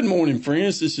Good morning,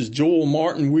 friends. This is Joel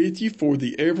Martin with you for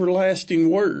the Everlasting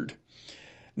Word.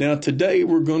 Now, today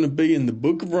we're going to be in the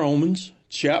book of Romans,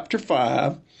 chapter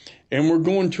 5, and we're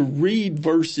going to read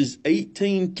verses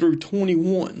 18 through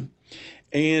 21.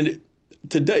 And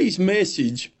today's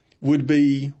message would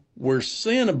be, where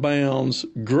sin abounds,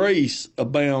 grace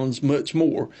abounds much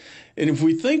more. And if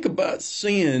we think about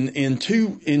sin in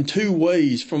two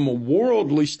ways, from a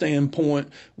worldly standpoint,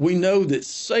 we know that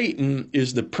Satan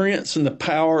is the prince and the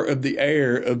power of the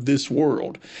air of this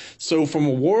world. So from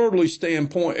a worldly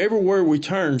standpoint, everywhere we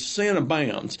turn, sin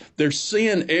abounds. There's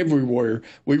sin everywhere.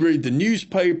 We read the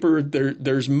newspaper,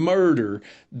 there's murder,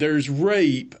 there's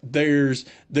rape, there's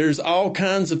all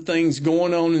kinds of things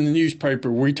going on in the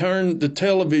newspaper. We turn the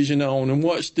television on and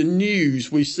watch the news.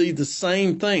 We see the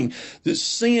same thing, that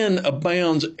sin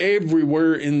abounds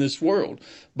everywhere in this world.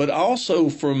 But also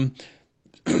from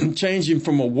changing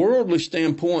from a worldly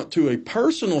standpoint to a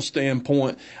personal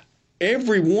standpoint,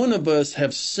 every one of us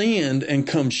have sinned and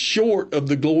come short of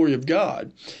the glory of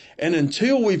God. And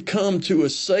until we've come to a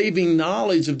saving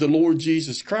knowledge of the Lord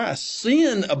Jesus Christ,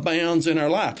 sin abounds in our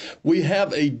life. We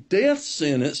have a death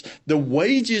sentence. The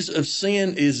wages of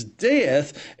sin is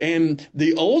death, and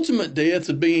the ultimate death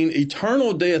of being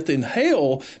eternal death in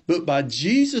hell. But by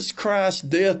Jesus Christ's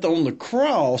death on the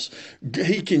cross,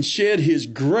 he can shed his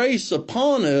grace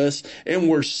upon us. And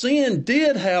where sin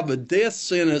did have a death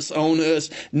sentence on us,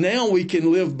 now we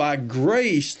can live by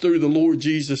grace through the Lord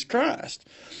Jesus Christ.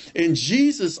 And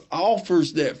Jesus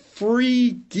offers that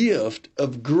free gift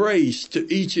of grace to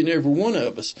each and every one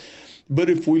of us. But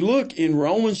if we look in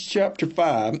Romans chapter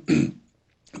 5,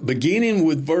 beginning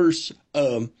with verse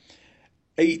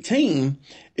 18,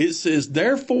 it says,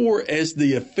 "Therefore, as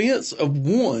the offense of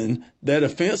one, that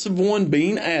offense of one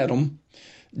being Adam,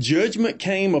 judgment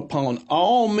came upon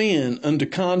all men unto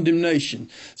condemnation."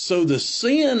 So the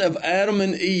sin of Adam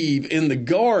and Eve in the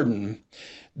garden,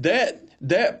 that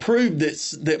proved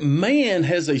that man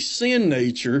has a sin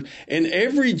nature, and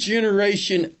every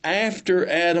generation after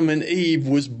Adam and Eve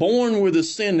was born with a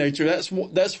sin nature. That's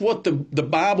what the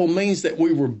Bible means, that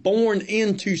we were born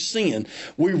into sin.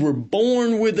 We were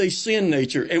born with a sin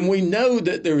nature, and we know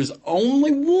that there is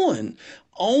only one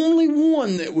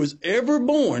that was ever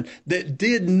born that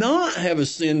did not have a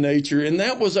sin nature, and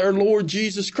that was our Lord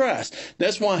Jesus Christ.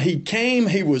 That's why he came.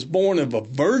 He was born of a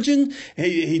virgin.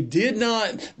 He did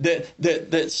not,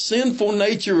 that sinful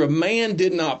nature of man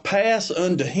did not pass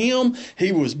unto him.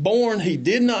 He was born. He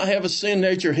did not have a sin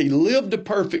nature. He lived a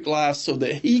perfect life so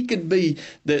that he could be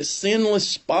that sinless,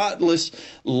 spotless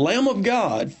Lamb of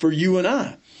God for you and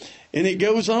I. And it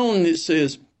goes on and it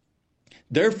says,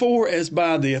 "Therefore, as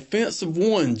by the offense of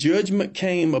one judgment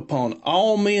came upon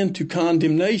all men to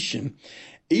condemnation,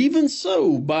 even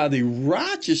so by the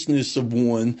righteousness of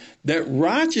one," that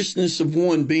righteousness of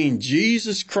one being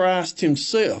Jesus Christ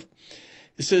himself.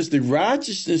 It says the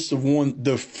righteousness of one,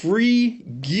 the free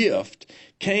gift,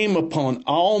 came upon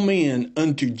all men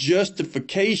unto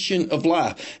justification of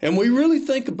life. And we really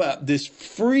think about this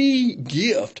free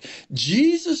gift.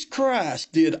 Jesus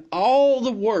Christ did all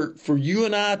the work for you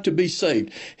and I to be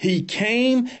saved. He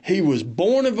came, he was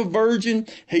born of a virgin,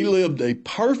 he lived a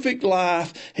perfect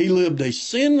life, he lived a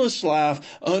sinless life,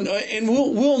 and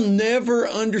we'll never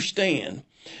understand,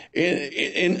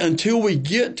 and until we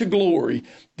get to glory,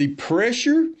 the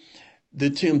pressure, the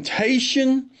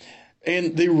temptation,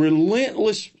 and the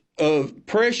relentless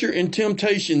pressure and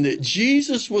temptation that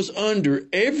Jesus was under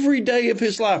every day of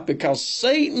his life, because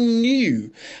Satan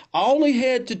knew all he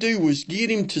had to do was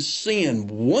get him to sin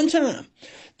one time.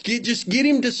 Just get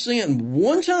him to sin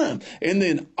one time, and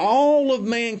then all of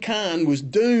mankind was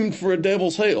doomed for a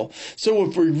devil's hell. So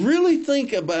if we really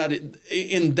think about it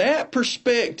in that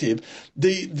perspective,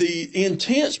 the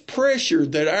intense pressure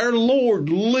that our Lord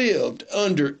lived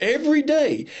under every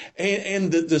day,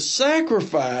 and the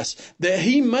sacrifice that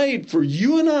he made for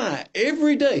you and I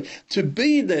every day to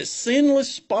be that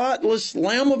sinless, spotless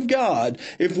Lamb of God,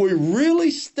 if we really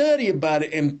study about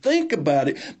it and think about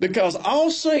it, because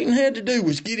all Satan had to do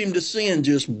was get him to sin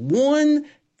just one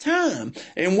time,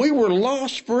 and we were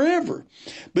lost forever.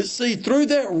 But see, through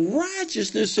that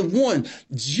righteousness of one,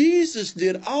 Jesus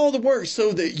did all the work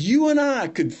so that you and I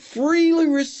could freely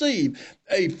receive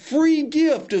a free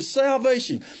gift of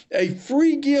salvation, a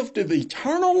free gift of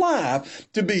eternal life,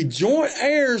 to be joint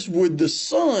heirs with the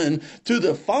Son to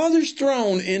the Father's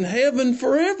throne in heaven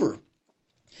forever.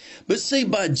 But see,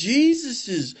 by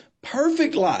Jesus's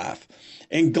perfect life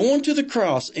and going to the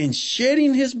cross and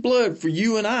shedding his blood for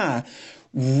you and I,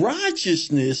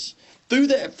 righteousness through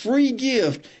that free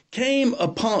gift came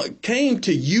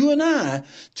to you and I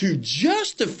to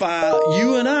justify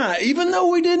you and I, even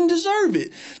though we didn't deserve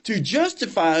it, to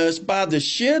justify us by the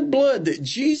shed blood that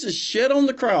Jesus shed on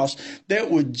the cross,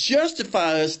 that would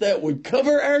justify us, that would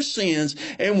cover our sins.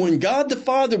 And when God the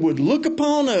Father would look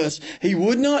upon us, he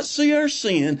would not see our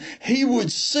sin. He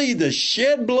would see the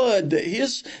shed blood that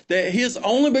his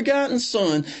only begotten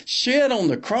Son shed on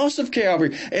the cross of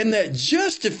Calvary, and that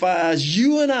justifies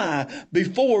you and I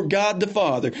before God the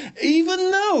Father.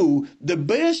 Even though the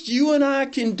best you and I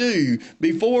can do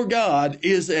before God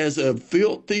is as of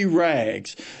filthy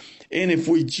rags. And if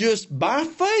we just by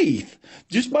faith,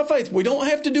 we don't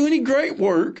have to do any great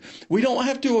work. We don't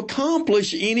have to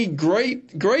accomplish any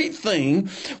great thing.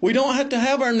 We don't have to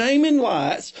have our name in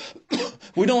lights.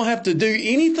 We don't have to do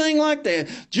anything like that.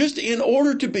 Just in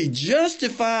order to be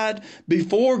justified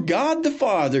before God the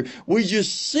Father, we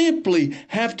just simply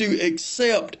have to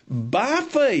accept by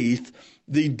faith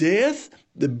the death,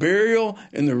 the burial,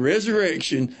 and the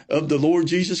resurrection of the Lord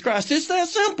Jesus Christ. It's that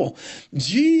simple.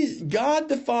 God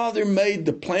the Father made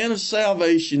the plan of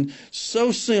salvation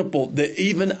so simple that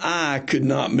even I could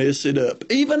not mess it up.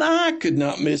 Even I could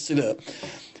not mess it up.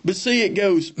 But see, it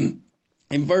goes in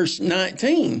verse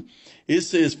 19. It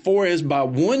says, for as by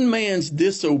one man's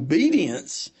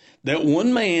disobedience, that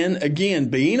one man, again,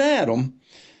 being Adam,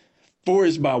 for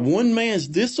as by one man's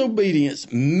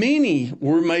disobedience, many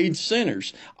were made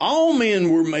sinners. All men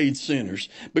were made sinners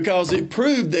because it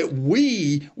proved that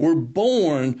we were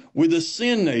born with a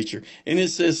sin nature. And it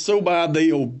says, so by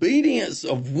the obedience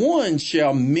of one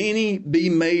shall many be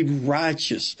made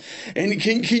righteous. And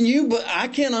I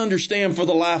can't understand for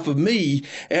the life of me.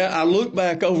 I look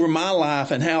back over my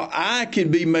life and how I can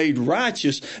be made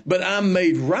righteous, but I'm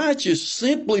made righteous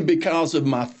simply because of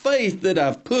my faith that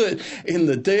I've put in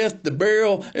the death, the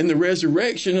burial, and the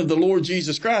resurrection of the Lord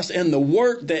Jesus Christ and the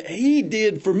work that he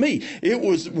did for me.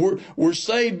 We're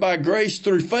saved by grace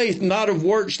through faith, not of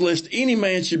works, lest any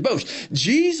man should boast.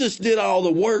 Jesus did all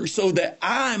the work so that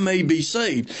I may be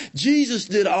saved. Jesus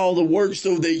did all the work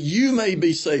so that you may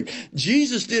be saved.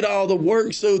 Jesus did all the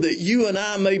work so that you and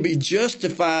I may be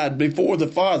justified before the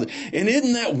Father. And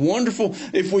isn't that wonderful?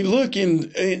 If we look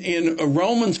in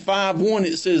Romans 5:1,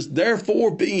 it says,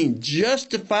 therefore being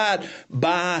justified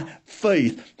by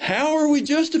faith. How are we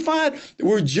justified?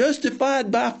 We're justified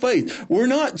by faith. We're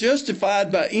not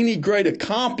justified by any great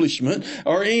accomplishment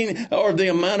or the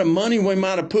amount of money we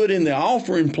might have put in the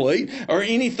offering plate or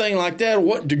anything like that, or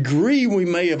what degree we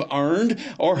may have earned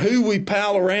or who we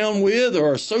pal around with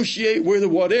or associate with or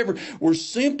whatever. We're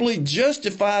simply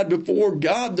justified before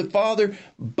God the Father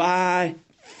by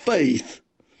faith.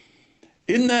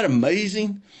 Isn't that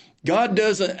amazing? God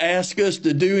doesn't ask us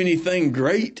to do anything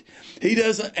great. He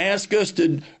doesn't ask us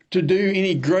to do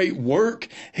any great work.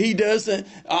 He doesn't,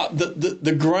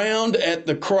 the ground at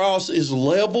the cross is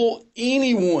level.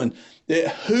 Anyone that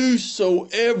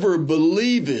whosoever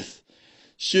believeth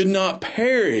should not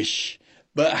perish,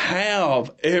 but have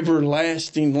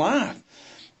everlasting life.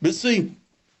 But see,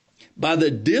 by the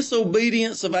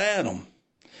disobedience of Adam,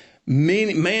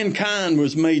 mankind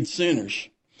was made sinners.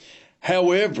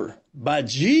 However, by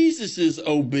Jesus'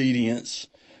 obedience,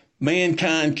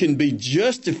 mankind can be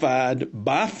justified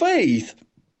by faith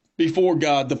before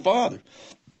God the Father.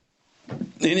 And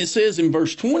it says in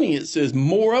verse 20, it says,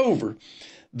 moreover,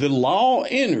 the law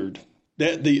entered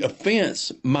that the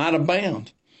offense might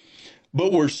abound.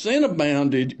 But where sin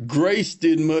abounded, grace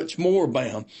did much more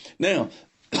abound. Now,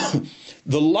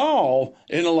 the law,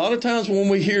 and a lot of times when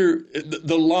we hear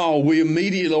the law, we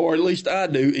immediately, or at least I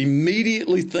do,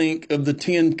 immediately think of the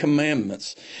 10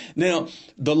 Commandments. Now,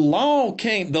 the law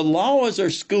is our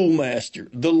schoolmaster.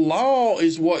 The law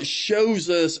is what shows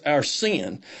us our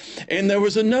sin. And there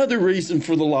was another reason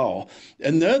for the law.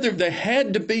 There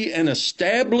had to be an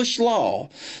established law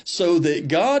so that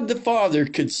God the Father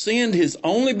could send his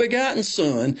only begotten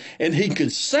Son, and he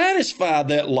could satisfy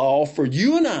that law for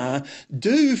you and I,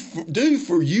 do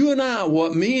for you and I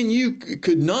what me and you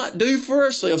could not do for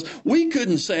ourselves. We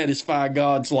couldn't satisfy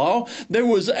God's law. There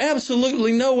was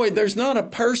absolutely no way. There's not a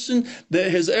person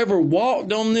that has ever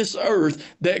walked on this earth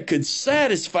that could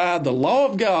satisfy the law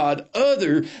of God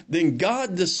other than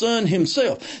God the Son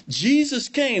himself. Jesus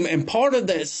came, and part of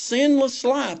that sinless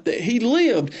life that he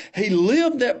lived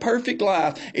that perfect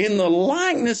life in the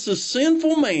likeness of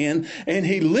sinful man, and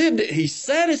he lived it. He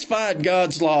satisfied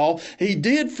God's law. He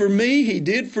did for me. He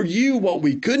did for you what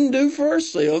we couldn't do for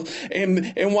ourselves.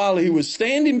 And while he was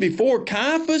standing before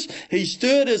Caiaphas, he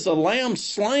stood as a lamb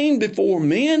slain before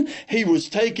men. He was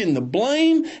taking the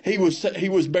blame. He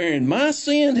was bearing my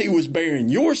sin. He was bearing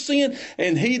your sin.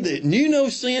 And he that knew no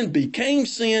sin became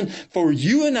sin for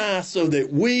you and I, so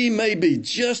that we may be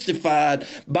justified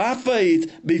by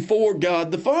faith before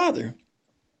God the Father.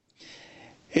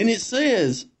 And it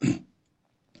says,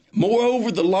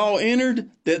 moreover, the law entered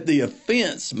that the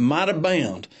offense might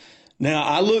abound. Now,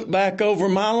 I look back over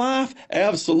my life,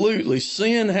 absolutely,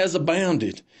 sin has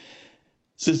abounded. It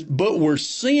says, but where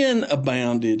sin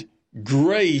abounded,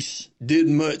 grace did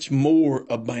much more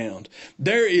abound.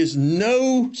 There is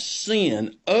no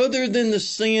sin other than the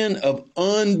sin of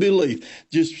unbelief.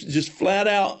 Just flat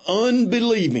out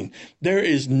unbelieving. There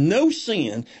is no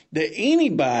sin that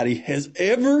anybody has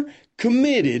ever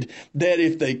committed that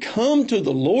if they come to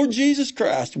the Lord Jesus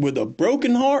Christ with a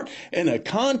broken heart and a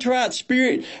contrite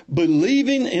spirit,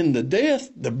 believing in the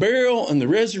death, the burial, and the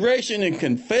resurrection, and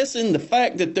confessing the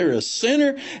fact that they're a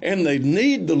sinner and they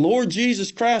need the Lord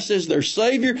Jesus Christ as their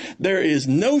Savior, there is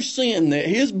no sin that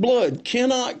His blood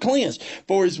cannot cleanse.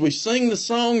 For as we sing the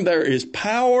song, there is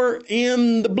power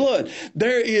in the blood.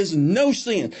 There is no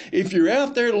sin. If you're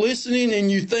out there listening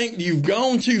and you think you've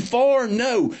gone too far,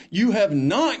 no, you have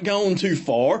not gone too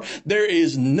far. There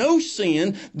is no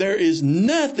sin. There is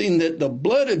nothing that the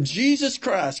blood of Jesus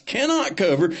Christ cannot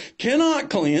cover, cannot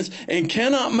cleanse, and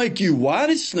cannot make you white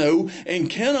as snow, and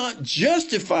cannot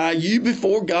justify you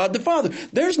before God the Father.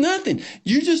 There's nothing.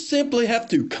 You just simply have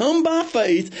to come by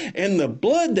faith, and the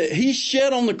blood that He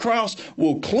shed on the cross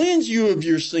will cleanse you of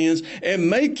your sins and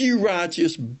make you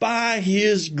righteous by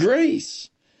His grace.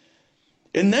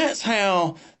 And that's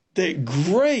how that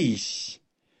grace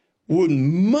would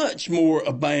much more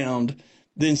abound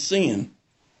than sin.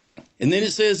 And then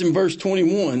it says in verse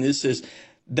 21, it says,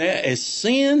 that as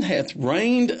sin hath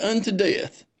reigned unto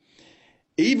death,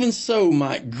 even so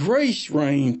might grace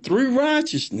reign through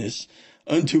righteousness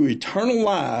unto eternal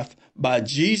life by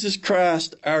Jesus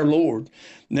Christ our Lord.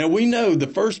 Now we know the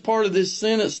first part of this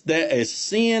sentence, that as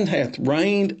sin hath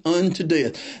reigned unto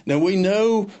death. Now we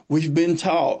know, we've been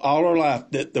taught all our life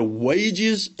that the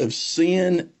wages of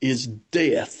sin is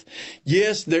death.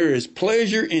 Yes, there is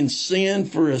pleasure in sin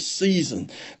for a season,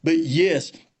 but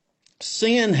yes,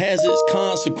 sin has its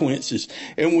consequences.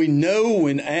 And we know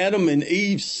when Adam and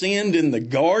Eve sinned in the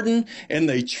garden and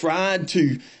they tried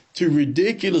to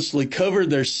ridiculously cover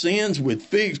their sins with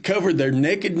cover their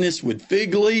nakedness with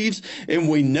fig leaves. And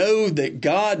we know that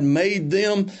God made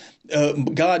them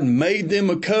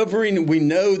a covering. We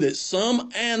know that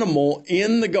some animal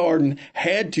in the garden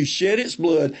had to shed its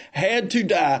blood, had to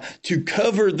die to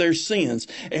cover their sins.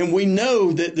 And we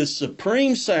know that the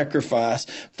supreme sacrifice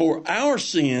for our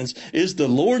sins is the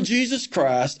Lord Jesus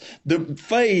Christ,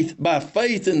 by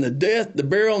faith in the death, the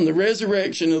burial, and the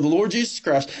resurrection of the Lord Jesus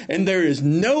Christ. And there is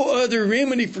no other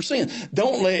remedy for sin.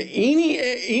 Don't let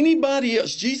anybody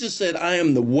else. Jesus said, I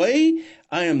am the way,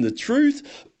 I am the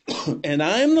truth, and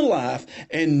I am the life,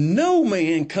 and no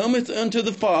man cometh unto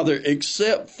the Father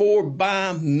except for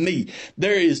by me.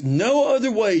 There is no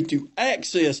other way to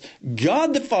access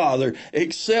God the Father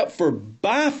except for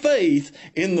by faith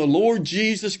in the Lord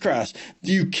Jesus Christ.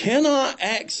 You cannot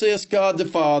access God the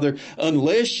Father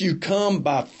unless you come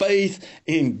by faith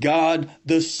in God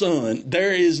the Son.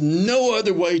 There is no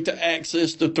other way to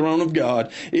access the throne of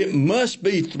God. It must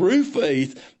be through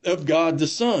faith of God the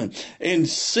Son. And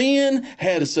sin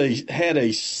had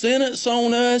a sentence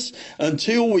on us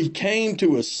until we came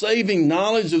to a saving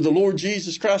knowledge of the Lord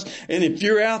Jesus Christ. And if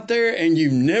you're out there and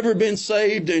you've never been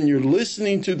saved and you're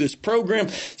listening to this program,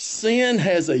 sin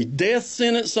has a death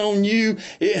sentence on you.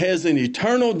 It has an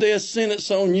eternal death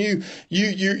sentence on you.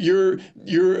 You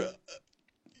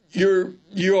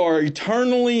are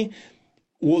eternally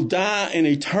will die an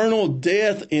eternal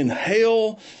death in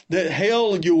hell. That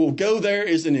hell, you will go there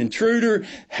as an intruder.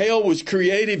 Hell was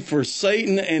created for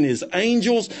Satan and his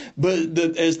angels, but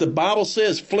as the Bible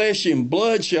says, flesh and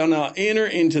blood shall not enter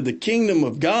into the kingdom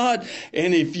of God.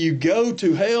 And if you go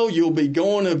to hell, you'll be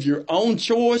going of your own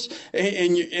choice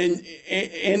and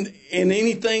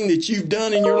anything that you've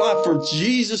done in your life. For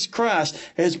Jesus Christ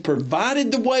has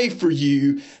provided the way for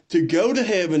you to go to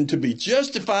heaven, to be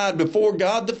justified before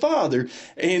God the Father.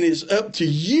 And it's up to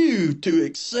you to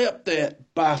accept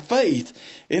that by faith.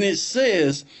 And it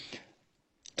says,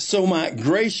 so might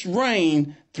grace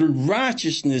reign through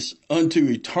righteousness unto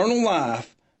eternal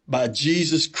life by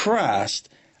Jesus Christ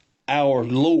our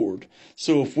Lord.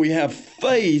 So if we have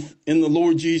faith in the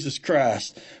Lord Jesus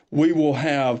Christ, we will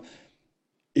have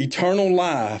eternal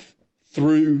life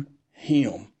through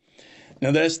Him. Now,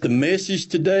 that's the message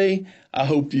today. I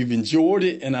hope you've enjoyed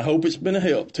it, and I hope it's been a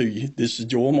help to you. This is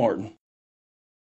Joel Martin.